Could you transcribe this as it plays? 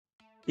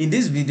In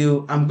this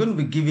video, I'm going to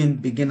be giving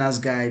beginner's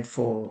guide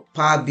for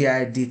Power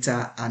BI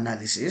data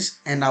analysis,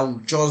 and I'll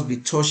just be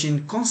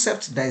touching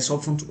concepts that is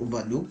often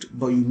overlooked,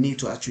 but you need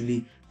to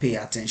actually pay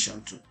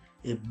attention to.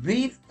 A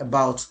brief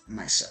about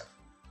myself.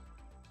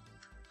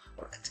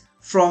 All right.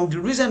 From the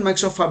recent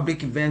Microsoft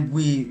Fabric event,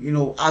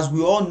 as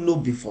we all know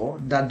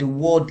before, that the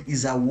world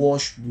is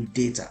awash with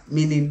data,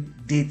 meaning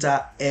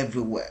data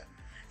everywhere.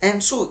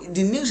 And so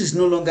the news is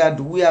no longer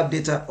do we have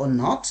data or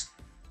not,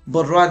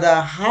 but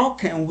rather how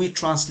can we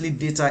translate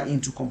data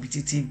into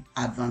competitive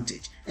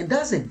advantage. And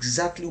that's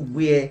exactly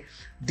where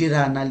data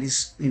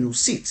analysts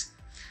sit.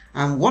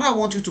 And what I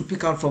want you to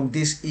pick out from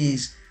this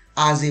is,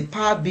 as a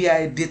Power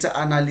BI data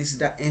analyst,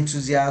 that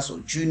enthusiast or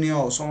junior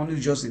or someone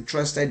who's just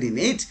interested in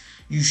it,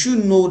 you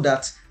should know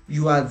that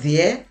you are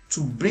there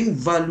to bring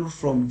value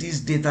from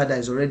this data that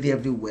is already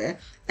everywhere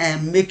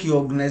and make your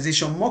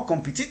organization more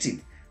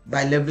competitive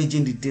by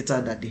leveraging the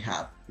data that they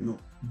have,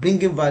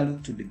 bringing value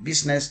to the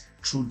business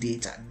through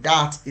data.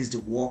 That is the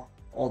work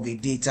of a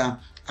data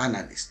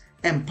analyst.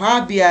 And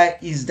Power BI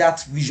is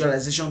that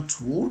visualization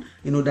tool,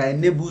 that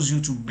enables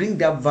you to bring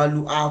that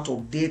value out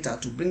of data,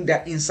 to bring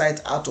that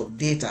insight out of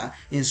data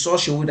in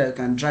such a way that you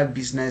can drive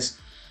business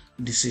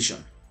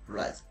decision,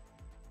 right?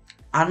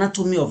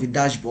 Anatomy of a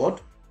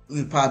dashboard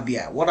with Power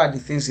BI. What are the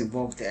things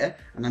involved there?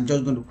 And I'm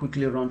just going to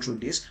quickly run through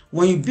this.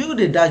 When you build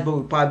a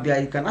dashboard with Power BI,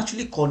 you can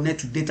actually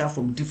connect to data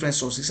from different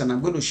sources, and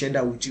I'm going to share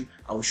that with you.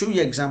 I will show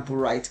you an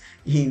example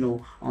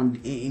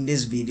in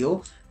this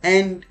video,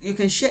 and you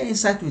can share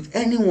insight with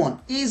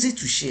anyone. Easy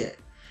to share.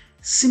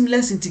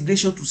 Seamless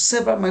integration to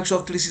several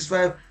Microsoft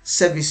 365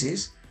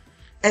 services.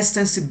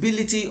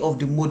 Extensibility of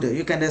the model.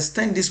 You can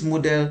extend this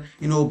model,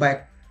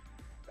 by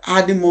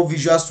adding more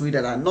visuals to it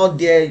that are not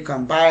there. You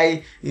can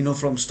buy,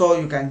 from store.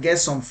 You can get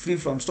some free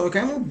from store. You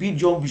can even build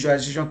your own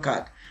visualization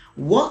card.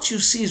 What you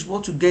see is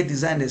what you get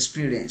design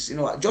experience.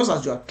 Just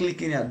as you are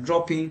clicking and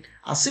dropping,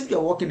 as if you're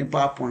working in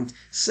PowerPoint.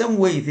 Same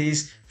way it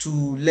is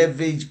to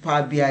leverage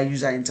Power BI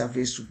user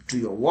interface to do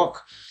your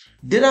work.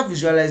 Data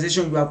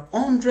visualization. You have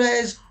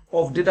hundreds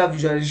of data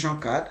visualization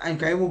cards, and you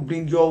can even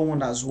bring your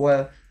own as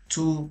well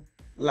to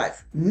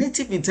life.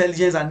 Native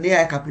intelligence and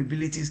AI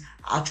capabilities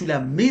are actually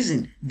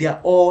amazing. They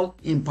are all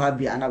in Power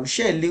BI, and I will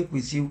share a link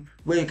with you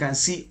where you can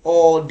see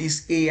all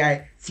these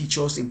AI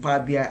features in Power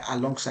BI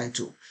alongside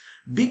too.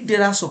 Big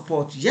data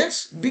support.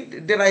 Yes,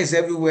 big data is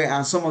everywhere,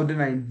 and some of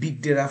them are in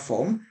big data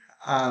form,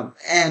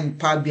 and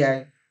Power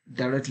BI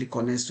directly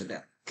connects to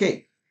them.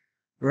 Okay.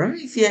 Right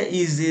here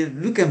is the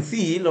look and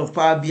feel of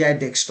Power BI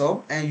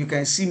desktop, and you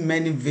can see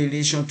many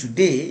variations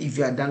today if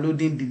you are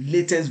downloading the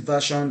latest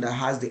version that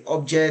has the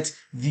object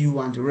view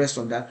and the rest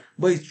of that.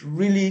 But it's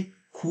really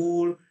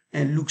cool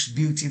and looks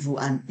beautiful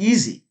and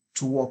easy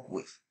to work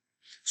with.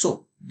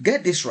 So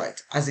get this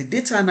right. As a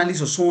data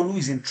analyst or someone who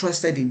is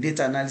interested in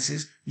data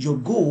analysis, your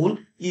goal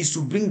is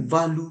to bring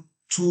value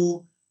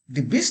to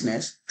the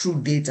business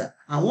through data.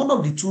 And one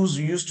of the tools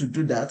you use to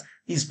do that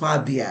is Power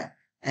BI.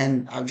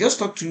 And I've just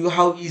talked to you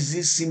how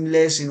easy,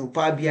 seamless,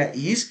 Power BI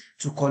is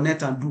to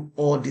connect and do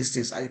all these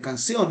things. As you can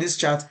see on this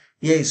chart,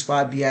 here is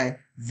Power BI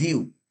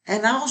view.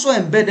 And I also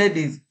embedded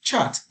a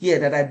chart here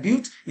that I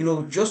built,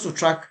 just to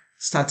track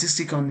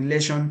statistic on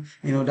election,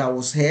 that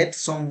was held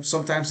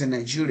sometimes in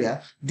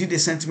Nigeria, did a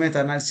sentiment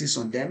analysis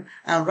on them.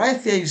 And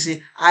right there, you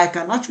see, I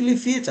can actually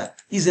filter.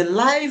 It's a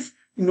live,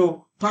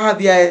 Power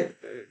BI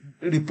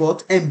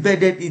report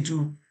embedded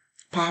into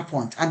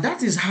PowerPoint, and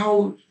that is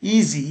how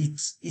easy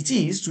it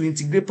is to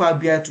integrate Power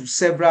BI to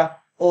several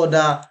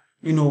other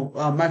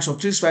Microsoft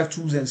 365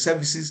 tools and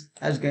services.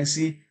 As you can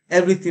see,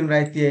 everything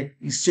right there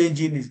is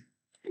changing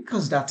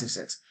because that is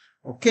it.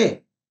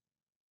 Okay,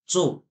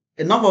 so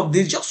enough of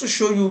this, just to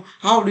show you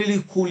how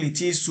really cool it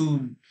is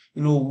to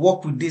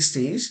work with these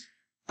things.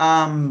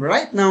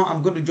 Right now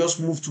I'm going to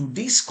just move to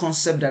this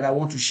concept that I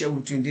want to share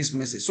with you in this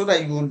message, so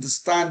that you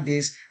understand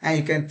this and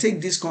you can take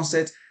this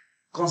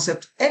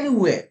concept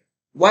anywhere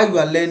while you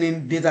are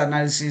learning data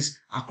analysis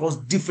across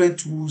different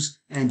tools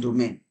and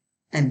domain.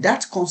 And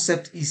that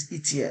concept is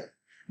ETL.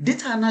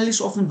 Data analysts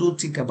often don't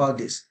think about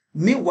this.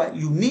 Meanwhile,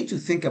 you need to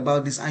think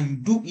about this, and you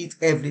do it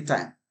every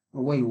time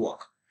when you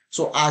work.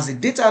 So as a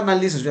data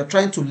analyst, as you're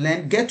trying to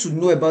learn, get to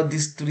know about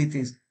these three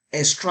things: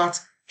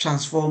 extract,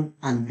 transform,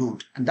 and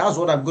load. And that's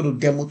what I'm going to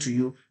demo to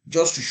you,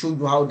 just to show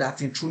you how that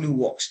thing truly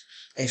works.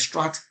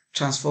 Extract,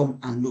 transform,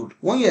 and load.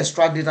 When you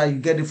extract data, you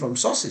get it from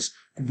sources.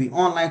 Could be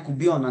online, could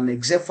be on an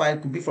Excel file,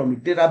 could be from a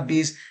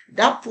database.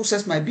 That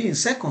process might be in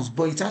seconds,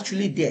 but it's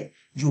actually there.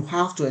 You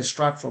have to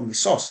extract from the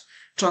source.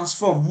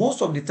 Transform.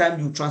 Most of the time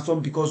you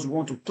transform because you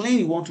want to clean,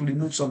 you want to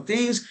remove some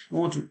things,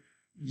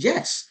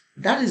 yes,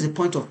 that is the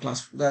point of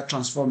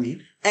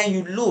transforming. And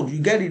you load, you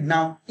get it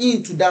now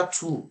into that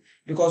tool,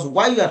 because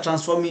while you are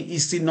transforming,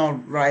 it's still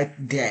not right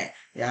there.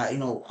 Yeah,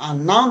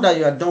 and now that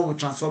you are done with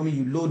transforming,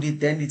 you load it,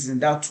 then it is in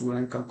that tool,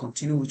 and you can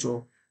continue with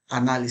your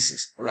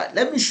analysis. All right,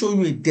 let me show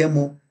you a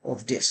demo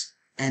of this,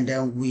 and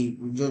then we're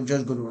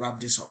just going to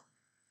wrap this up.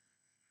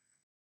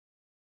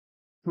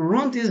 To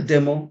run this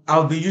demo,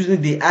 I'll be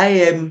using the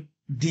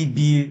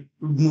IMDb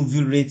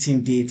movie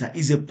rating data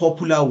is a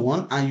popular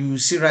one, and you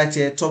see right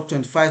here top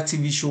 25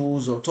 TV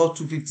shows or top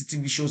 250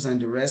 TV shows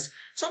and the rest.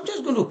 So I'm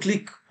just going to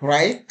click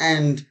right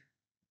and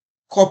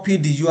copy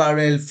the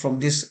URL from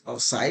this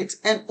site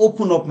and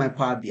open up my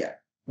Power BI,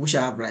 which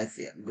I have right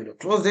there. I'm going to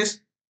close this,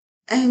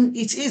 and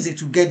it's easy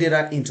to get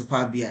data into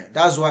Power BI.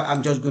 That's why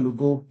I'm just going to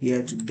go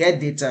here to get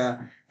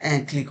data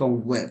and click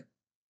on web.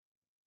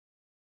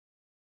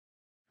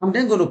 I'm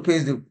then going to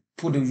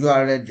put the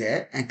URL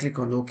there and click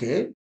on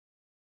OK.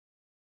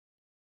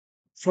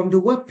 From the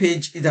web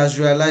page, it has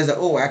realized that,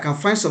 oh, I can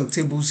find some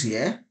tables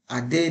here.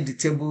 Are they the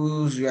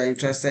tables you are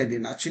interested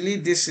in? Actually,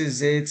 this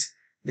is it.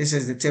 This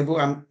is the table.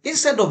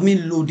 Instead of me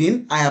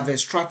loading, I have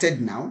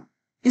extracted now.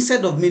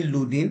 Instead of me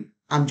loading,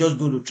 I'm just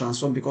going to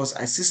transform because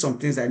I see some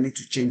things I need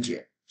to change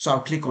here. So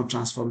I'll click on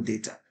transform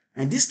data.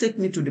 And this takes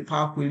me to the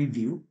Power Query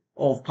view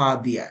of Power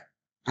BI.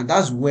 And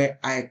that's where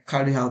I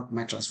carry out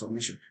my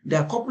transformation. There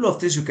are a couple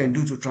of things you can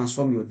do to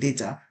transform your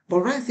data.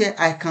 But right there,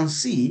 I can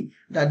see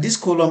that this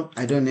column,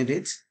 I don't need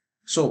it.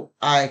 So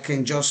I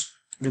can just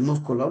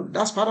remove column.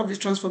 That's part of the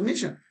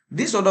transformation.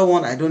 This other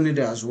one, I don't need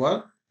it as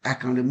well. I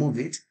can remove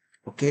it.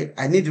 Okay.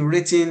 I need the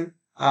rating.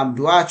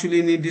 Do I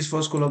actually need this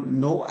first column?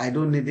 No, I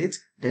don't need it.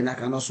 Then I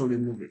can also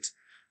remove it.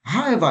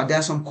 However, there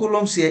are some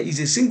columns here. It's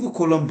a single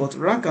column, but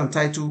rank and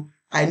title,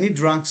 I need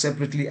rank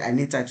separately. I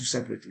need title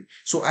separately.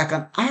 So I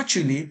can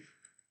actually,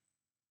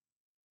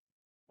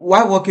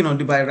 while working on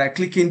by right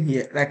clicking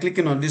here, right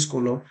clicking on this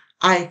column,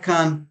 I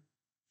can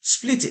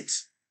split it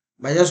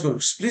by just going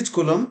to split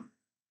column.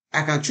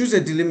 I can choose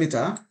a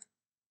delimiter.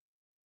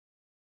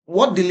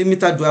 What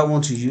delimiter do I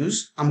want to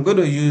use? I'm going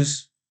to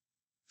use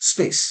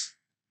space,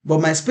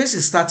 but my space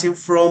is starting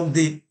from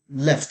the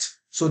left.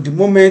 So the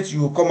moment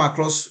you come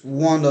across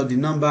one or the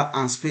number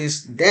and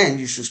space, then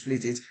you should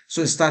split it.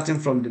 So it's starting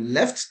from the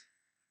left.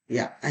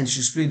 Yeah, and you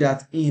should split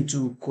that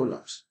into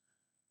columns.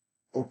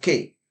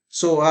 Okay.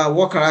 So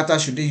what character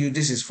should they use?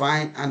 This is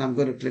fine. And I'm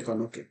going to click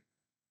on OK.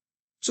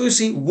 So you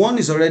see, one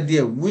is already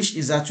there, which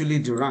is actually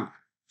the rank.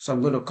 So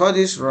I'm going to call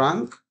this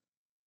rank.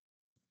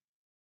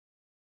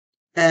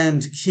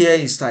 And here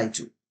is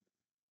title.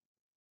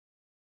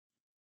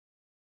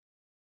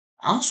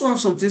 I also have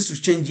some things to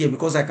change here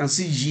because I can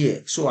see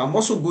year. So I'm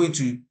also going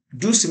to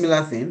do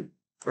similar thing.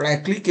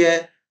 Right click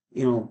here,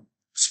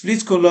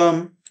 split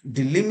column,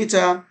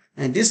 delimiter,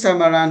 and this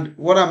time around,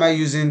 what am I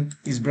using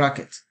is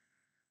bracket.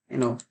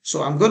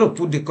 So I'm going to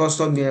put the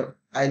custom here.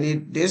 I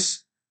need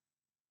this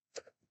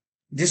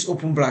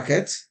open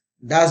bracket.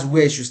 That's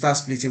where it should start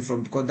splitting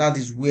from because that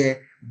is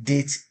where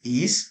date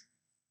is.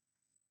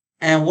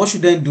 And what you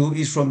then do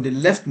is from the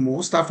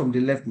leftmost, start from the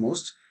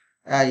leftmost.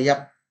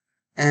 Yep.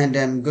 And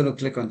I'm going to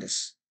click on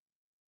this.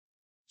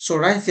 So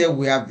right here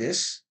we have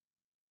this.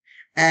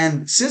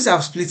 And since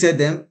I've splitted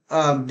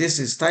them, this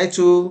is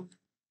title.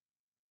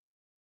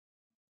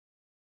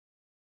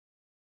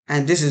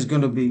 And this is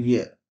going to be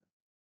year.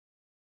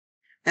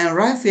 And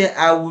right here,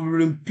 I will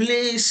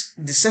replace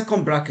the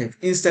second bracket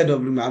instead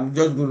of, I'm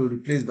just going to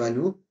replace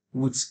value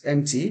with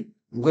empty.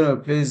 I'm going to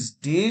replace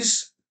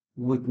this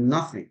with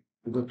nothing.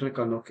 I'm going to click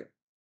on OK.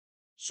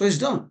 So it's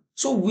done.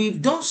 So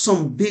we've done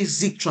some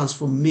basic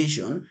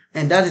transformation,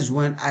 and that is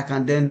when I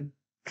can then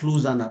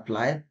close and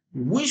apply,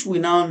 which will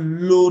now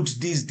load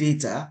this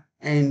data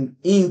and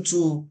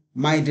into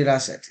my data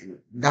set.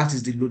 That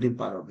is the loading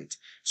part of it.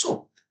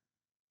 So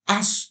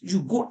as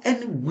you go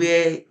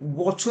anywhere,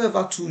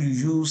 whatever tool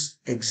you use,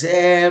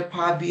 Excel,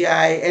 Power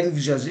BI, any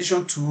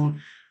visualization tool,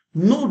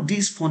 know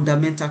this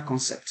fundamental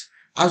concept.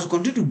 As you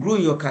continue to grow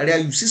in your career,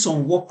 you see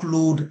some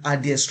workload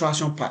at the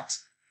extraction part.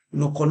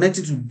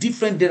 Connected to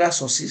different data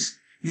sources.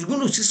 You're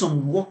going to see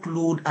some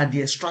workload at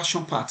the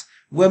extraction part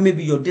where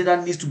maybe your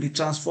data needs to be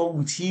transformed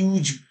with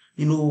huge,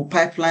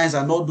 pipelines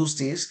and all those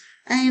things.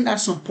 And at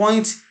some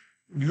point,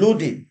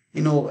 loading,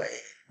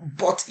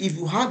 but if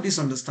you have this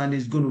understanding,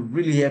 it's going to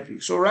really help you.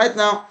 So right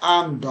now,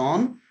 I'm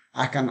done.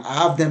 I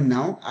have them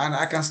now and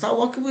I can start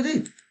working with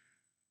it.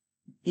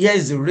 Here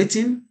is the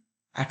rating.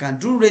 I can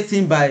do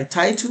rating by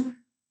title.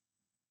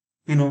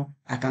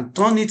 I can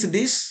turn it to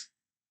this.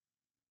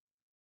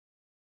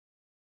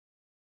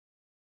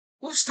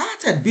 We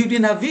started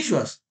building our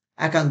visuals.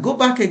 I can go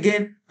back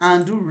again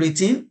and do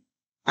rating.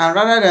 And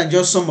rather than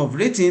just sum of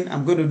rating,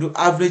 I'm going to do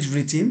average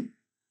rating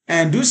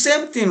and do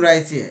same thing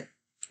right here.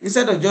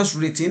 Instead of just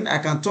rating, I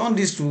can turn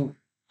this to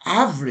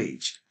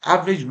average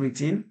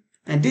rating.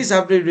 And this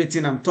average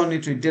rating, I'm turning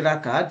it to a data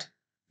card.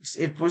 It's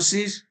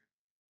 8.6.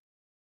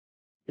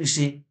 You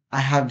see, I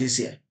have this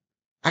here.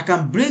 I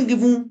can bring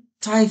even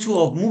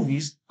title of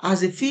movies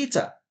as a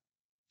filter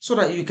so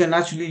that you can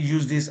actually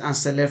use this and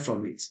select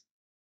from it.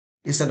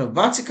 Instead of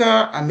vertical,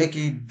 I make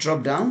it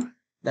drop down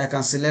that I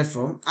can select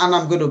from, and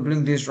I'm going to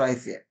bring this right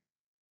here.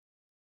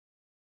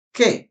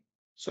 Okay,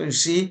 so you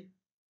see,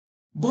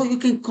 but you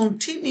can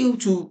continue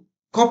to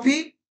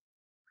copy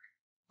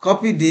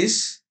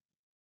this,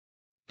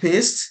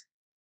 paste,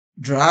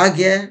 drag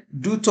here,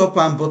 do top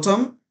and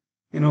bottom,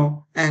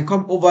 and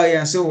come over here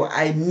and say, oh,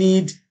 I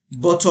need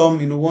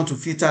bottom, want to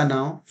filter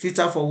now.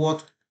 Filter for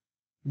what?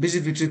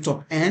 Basic filter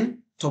top N,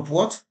 top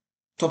what?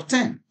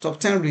 top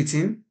 10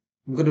 rating.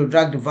 I'm going to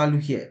drag the value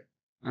here.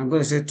 I'm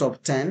going to say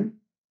top 10.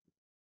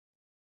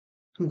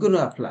 I'm going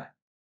to apply.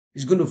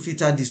 It's going to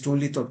filter this to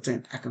only top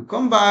 10. I can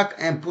come back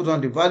and put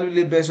on the value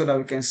label so that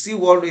we can see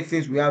what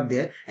ratings we have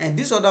there. And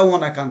this other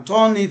one I can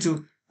turn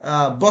into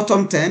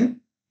bottom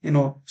 10,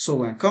 So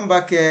when I come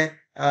back here,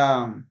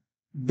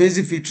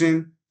 basic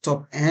filtering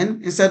top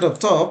N instead of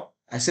top,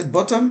 I said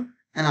bottom,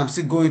 and I'm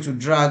still going to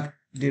drag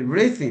the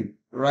rating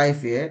right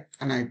here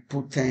and I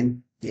put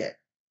 10 here,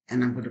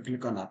 and I'm going to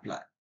click on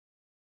apply.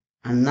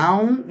 And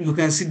now you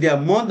can see there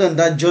are more than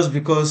that, just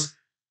because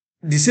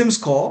the same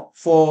score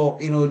for,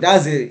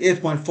 that's the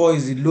 8.4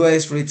 is the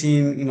lowest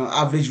rating,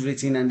 average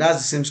rating, and that's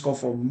the same score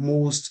for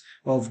most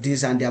of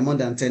these, and they are more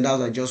than 10. That's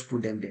why I just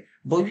put them there.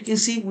 But you can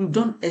see we've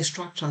done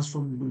extract,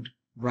 transform, load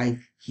right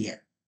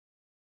here.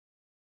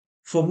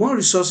 For more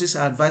resources,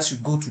 I advise you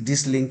go to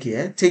this link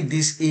here. Take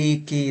this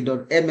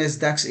aak.ms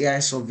DAX AI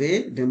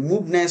survey, then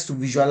move next to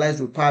visualize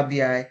with Power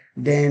BI,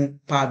 then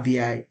Power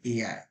BI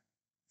AI.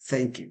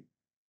 Thank you.